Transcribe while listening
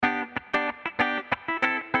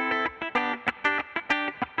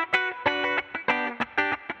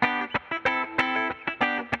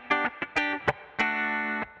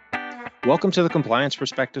Welcome to the Compliance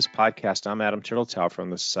Perspectives podcast. I'm Adam Turteltaub from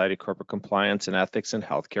the Society of Corporate Compliance and Ethics and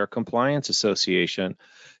Healthcare Compliance Association.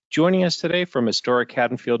 Joining us today from historic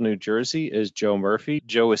Haddonfield, New Jersey is Joe Murphy.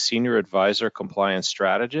 Joe is Senior Advisor, Compliance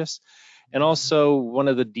Strategist, and also one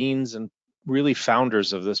of the deans and really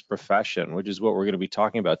founders of this profession, which is what we're going to be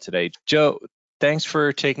talking about today. Joe, thanks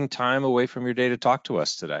for taking time away from your day to talk to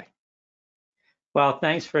us today. Well,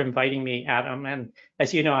 thanks for inviting me, Adam. And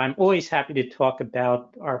as you know, I'm always happy to talk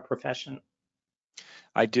about our profession.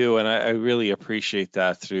 I do, and I really appreciate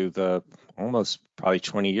that through the almost probably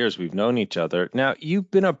 20 years we've known each other. Now,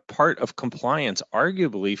 you've been a part of compliance,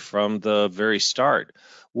 arguably from the very start.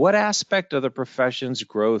 What aspect of the profession's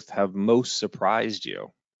growth have most surprised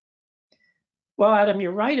you? Well, Adam,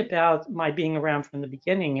 you're right about my being around from the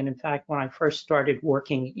beginning. And in fact, when I first started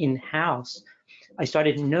working in-house, I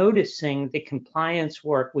started noticing that compliance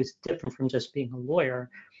work was different from just being a lawyer,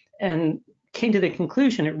 and came to the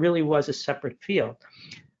conclusion it really was a separate field.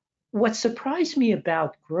 What surprised me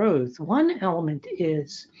about growth, one element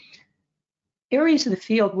is areas of the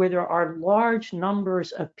field where there are large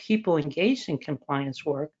numbers of people engaged in compliance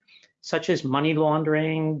work, such as money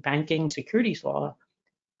laundering, banking, securities law,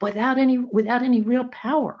 without any real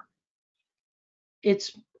power.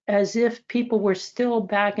 It's as if people were still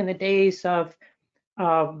back in the days of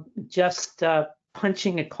just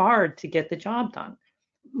punching a card to get the job done.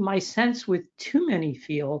 My sense with too many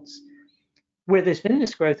fields where there's been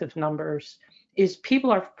this growth of numbers is people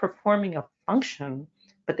are performing a function,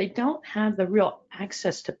 but they don't have the real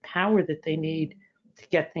access to power that they need to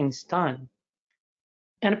get things done.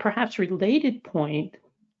 And a perhaps related point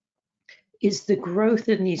is the growth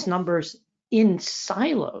in these numbers in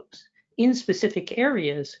silos, in specific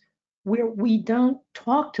areas where we don't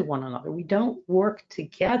talk to one another. We don't work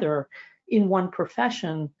together in one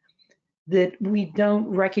profession, that we don't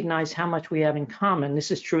recognize how much we have in common. This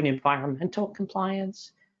is true in environmental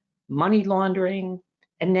compliance, money laundering,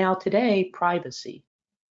 and now today, privacy.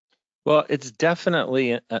 Well, it's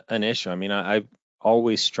definitely an issue. I mean, I'm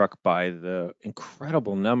always struck by the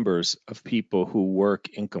incredible numbers of people who work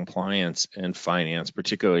in compliance and finance,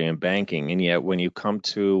 particularly in banking. And yet when you come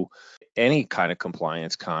to any kind of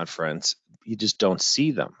compliance conference, you just don't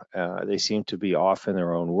see them. They seem to be off in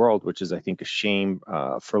their own world, which is, I think, a shame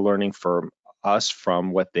for learning from us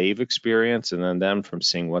from what they've experienced and then them from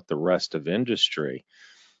seeing what the rest of industry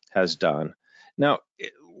has done. Now,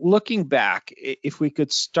 looking back, if we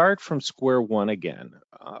could start from square one again,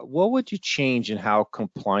 what would you change in how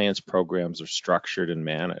compliance programs are structured and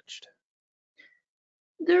managed?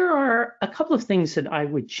 There are a couple of things that I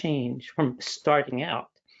would change from starting out.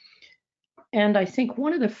 And I think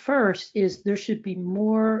one of the first is there should have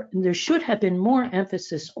been more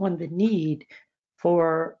emphasis on the need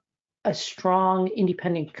for a strong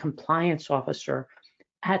independent compliance officer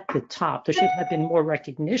at the top. There should have been more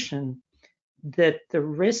recognition that the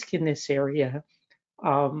risk in this area,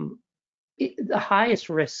 the highest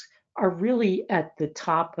risks are really at the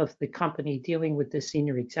top of the company dealing with the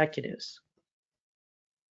senior executives.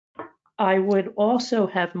 I would also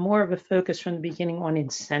have more of a focus from the beginning on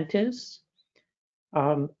incentives.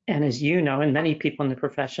 And as you know, and many people in the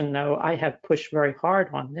profession know, I have pushed very hard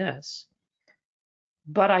on this.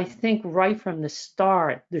 But I think right from the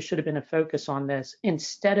start, there should have been a focus on this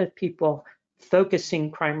instead of people focusing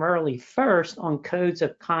primarily first on codes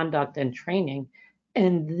of conduct and training,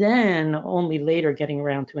 and then only later getting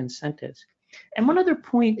around to incentives. And one other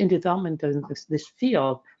point in development of this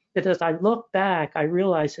field that as I look back, I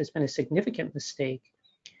realize has been a significant mistake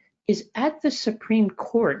is at the Supreme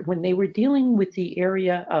Court when they were dealing with the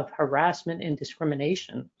area of harassment and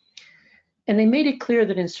discrimination. And they made it clear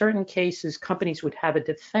that in certain cases, companies would have a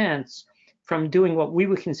defense from doing what we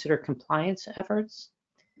would consider compliance efforts.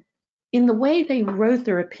 In the way they wrote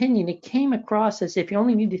their opinion, it came across as if you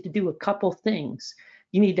only needed to do a couple things.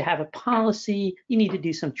 You need to have a policy, you need to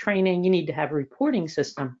do some training, you need to have a reporting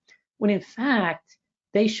system, when in fact,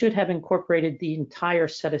 they should have incorporated the entire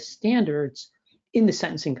set of standards in the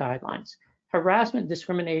sentencing guidelines. Harassment and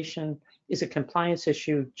discrimination is a compliance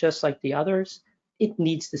issue just like the others. It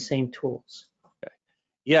needs the same tools.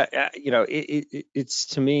 Yeah, it's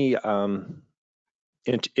to me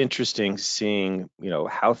interesting seeing,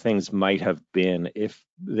 how things might have been if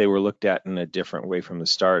they were looked at in a different way from the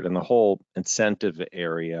start. And the whole incentive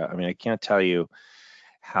area, I mean, I can't tell you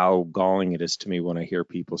how galling it is to me when I hear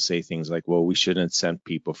people say things like, well, we shouldn't incent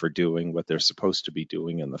people for doing what they're supposed to be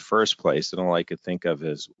doing in the first place. And all I could think of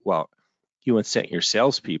is, well, you incent your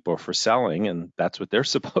salespeople for selling, and that's what they're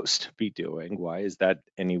supposed to be doing. Why is that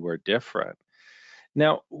anywhere different?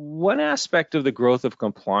 Now, one aspect of the growth of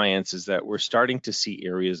compliance is that we're starting to see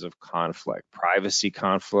areas of conflict. Privacy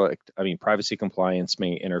compliance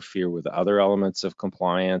may interfere with other elements of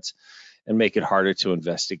compliance and make it harder to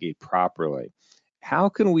investigate properly. How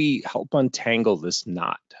can we help untangle this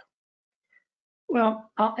knot? Well,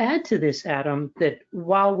 I'll add to this, Adam, that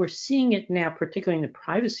while we're seeing it now, particularly in the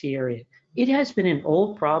privacy area, it has been an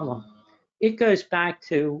old problem. It goes back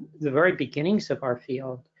to the very beginnings of our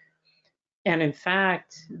field. And in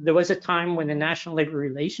fact, there was a time when the National Labor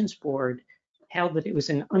Relations Board held that it was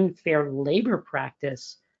an unfair labor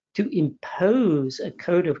practice to impose a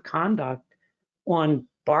code of conduct on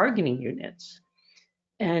bargaining units.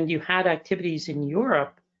 And you had activities in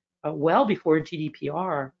Europe well before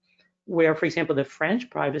GDPR, where, for example, the French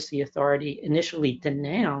Privacy Authority initially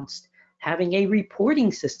denounced having a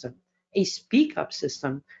reporting system, a speak up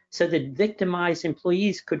system, so that victimized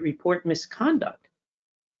employees could report misconduct.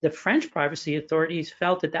 The French privacy authorities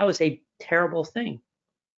felt that that was a terrible thing.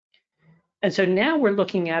 And so now we're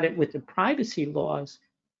looking at it with the privacy laws,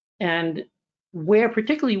 and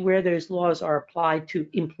particularly where those laws are applied to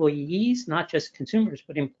employees, not just consumers,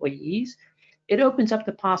 but employees, it opens up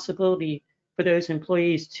the possibility for those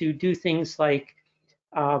employees to do things like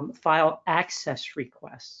file access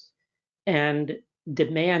requests and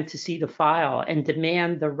demand to see the file and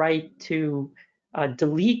demand the right to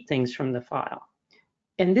delete things from the file.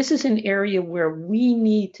 And this is an area where we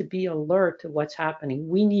need to be alert to what's happening.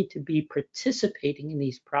 We need to be participating in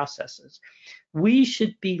these processes. We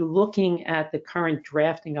should be looking at the current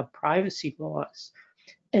drafting of privacy laws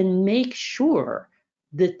and make sure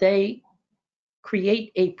that they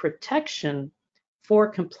create a protection for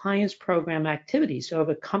compliance program activities. So if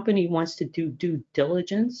a company wants to do due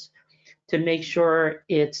diligence to make sure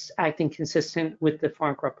it's acting consistent with the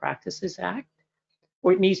Foreign Corrupt Practices Act,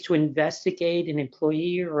 or it needs to investigate an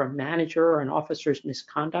employee or a manager or an officer's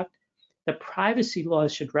misconduct, the privacy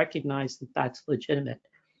laws should recognize that that's legitimate.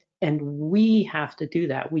 And we have to do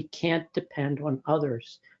that. We can't depend on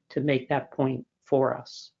others to make that point for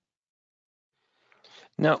us.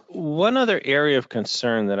 Now, one other area of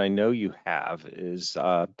concern that I know you have is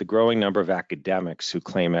the growing number of academics who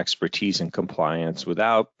claim expertise in compliance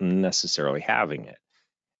without necessarily having it.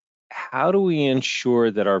 How do we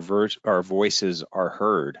ensure that our voices are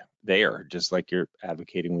heard there, just like you're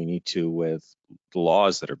advocating we need to with the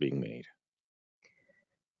laws that are being made?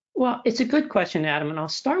 Well, it's a good question, Adam, and I'll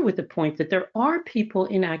start with the point that there are people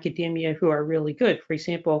in academia who are really good. For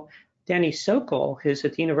example, Danny Sokol, who's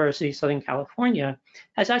at the University of Southern California,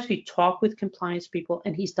 has actually talked with compliance people,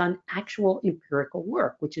 and he's done actual empirical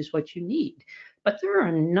work, which is what you need. But there are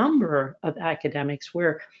a number of academics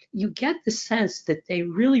where you get the sense that they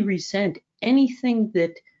really resent anything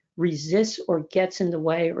that resists or gets in the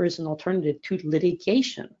way or is an alternative to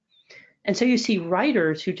litigation. And so you see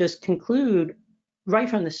writers who just conclude right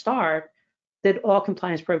from the start that all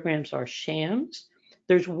compliance programs are shams.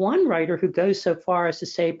 There's one writer who goes so far as to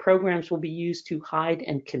say programs will be used to hide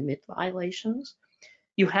and commit violations.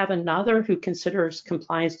 You have another who considers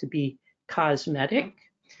compliance to be cosmetic.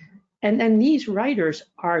 And then these writers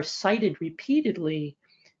are cited repeatedly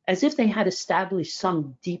as if they had established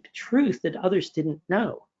some deep truth that others didn't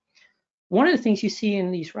know. One of the things you see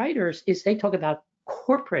in these writers is they talk about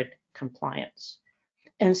corporate compliance.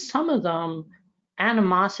 And some of them,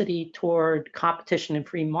 animosity toward competition and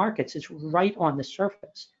free markets is right on the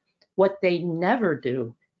surface. What they never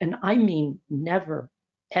do, and I mean never,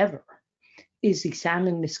 ever, is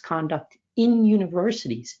examine misconduct in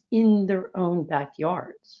universities, in their own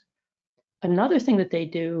backyards. Another thing that they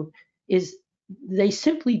do is they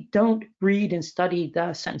simply don't read and study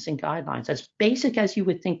the sentencing guidelines. As basic as you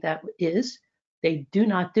would think that is, they do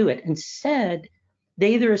not do it. Instead,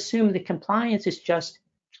 they either assume that compliance is just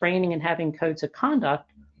training and having codes of conduct,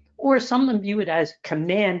 or some of them view it as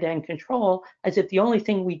command and control, as if the only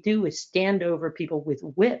thing we do is stand over people with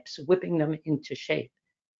whips, whipping them into shape.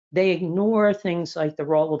 They ignore things like the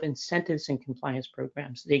role of incentives in compliance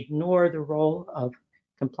programs. They ignore the role of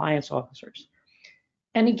compliance officers.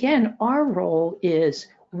 And again, our role is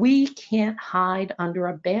we can't hide under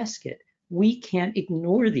a basket. We can't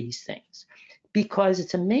ignore these things, because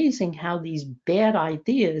it's amazing how these bad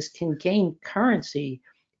ideas can gain currency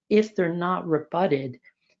if they're not rebutted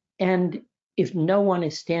and if no one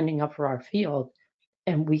is standing up for our field,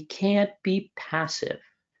 and we can't be passive.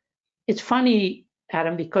 It's funny,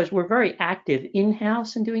 Adam, because we're very active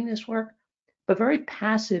in-house in doing this work, but very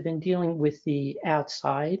passive in dealing with the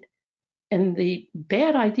outside. And the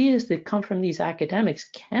bad ideas that come from these academics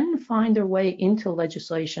can find their way into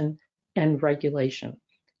legislation and regulation.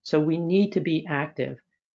 So we need to be active.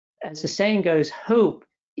 As the saying goes, hope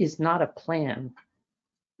is not a plan.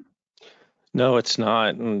 No, it's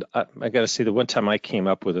not. And I got to say, the one time I came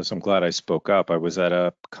up with this, I'm glad I spoke up. I was at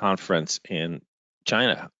a conference in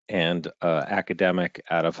China, and academic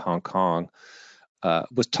out of Hong Kong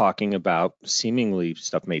was talking about seemingly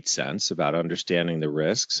stuff made sense about understanding the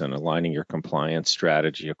risks and aligning your compliance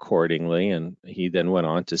strategy accordingly. And he then went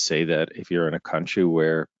on to say that if you're in a country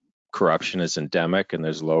where corruption is endemic and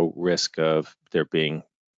there's low risk of there being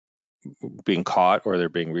caught or there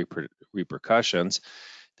being repercussions,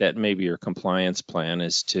 that maybe your compliance plan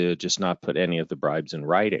is to just not put any of the bribes in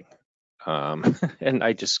writing. And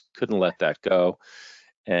I just couldn't let that go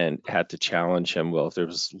and had to challenge him. Well, if there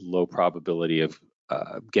was low probability of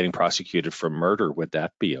getting prosecuted for murder, would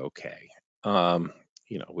that be okay?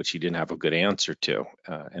 Which he didn't have a good answer to.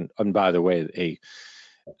 And by the way, a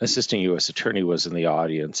assistant U.S. attorney was in the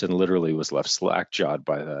audience and literally was left slack-jawed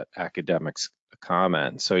by that academic's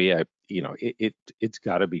comment. So yeah, it's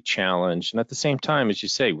got to be challenged, and at the same time, as you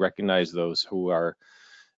say, recognize those who are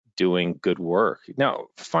doing good work. Now,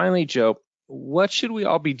 finally, Joe, what should we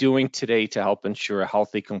all be doing today to help ensure a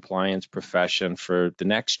healthy compliance profession for the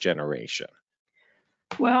next generation?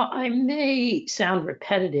 Well, I may sound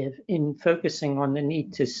repetitive in focusing on the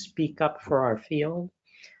need to speak up for our field,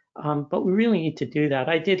 but we really need to do that.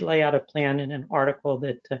 I did lay out a plan in an article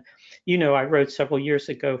that, I wrote several years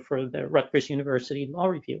ago for the Rutgers University Law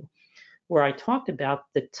Review, where I talked about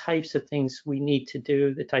the types of things we need to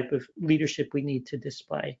do, the type of leadership we need to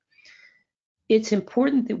display. It's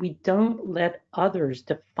important that we don't let others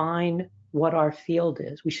define what our field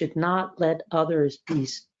is. We should not let others be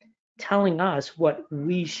telling us what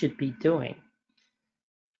we should be doing.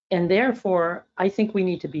 And therefore, I think we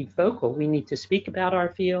need to be vocal. We need to speak about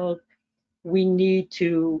our field. We need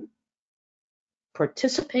to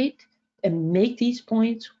participate and make these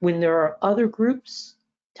points when there are other groups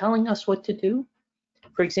telling us what to do.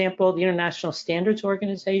 For example, the International Standards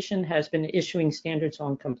Organization has been issuing standards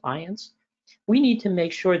on compliance. We need to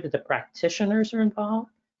make sure that the practitioners are involved,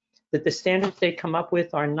 that the standards they come up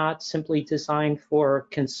with are not simply designed for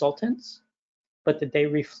consultants, but that they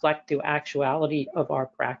reflect the actuality of our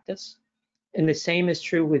practice. And the same is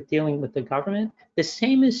true with dealing with the government. The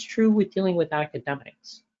same is true with dealing with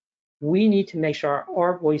academics. We need to make sure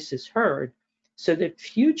our voice is heard so that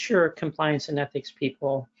future compliance and ethics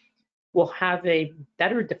people will have a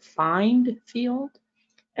better defined field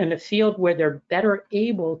and a field where they're better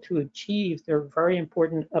able to achieve their very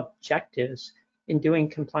important objectives in doing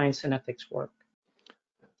compliance and ethics work.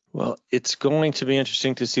 Well, it's going to be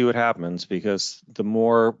interesting to see what happens, because the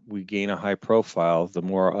more we gain a high profile, the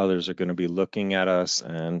more others are going to be looking at us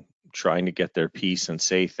and trying to get their piece and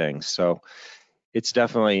say things. So it's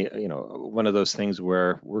definitely, one of those things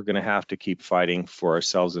where we're going to have to keep fighting for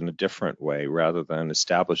ourselves in a different way rather than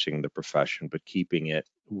establishing the profession, but keeping it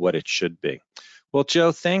what it should be. Well,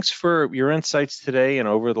 Joe, thanks for your insights today and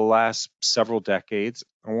over the last several decades.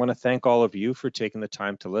 I want to thank all of you for taking the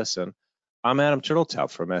time to listen. I'm Adam Turteltaub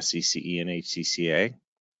from SCCE and HCCA.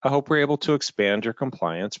 I hope we're able to expand your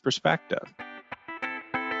compliance perspective.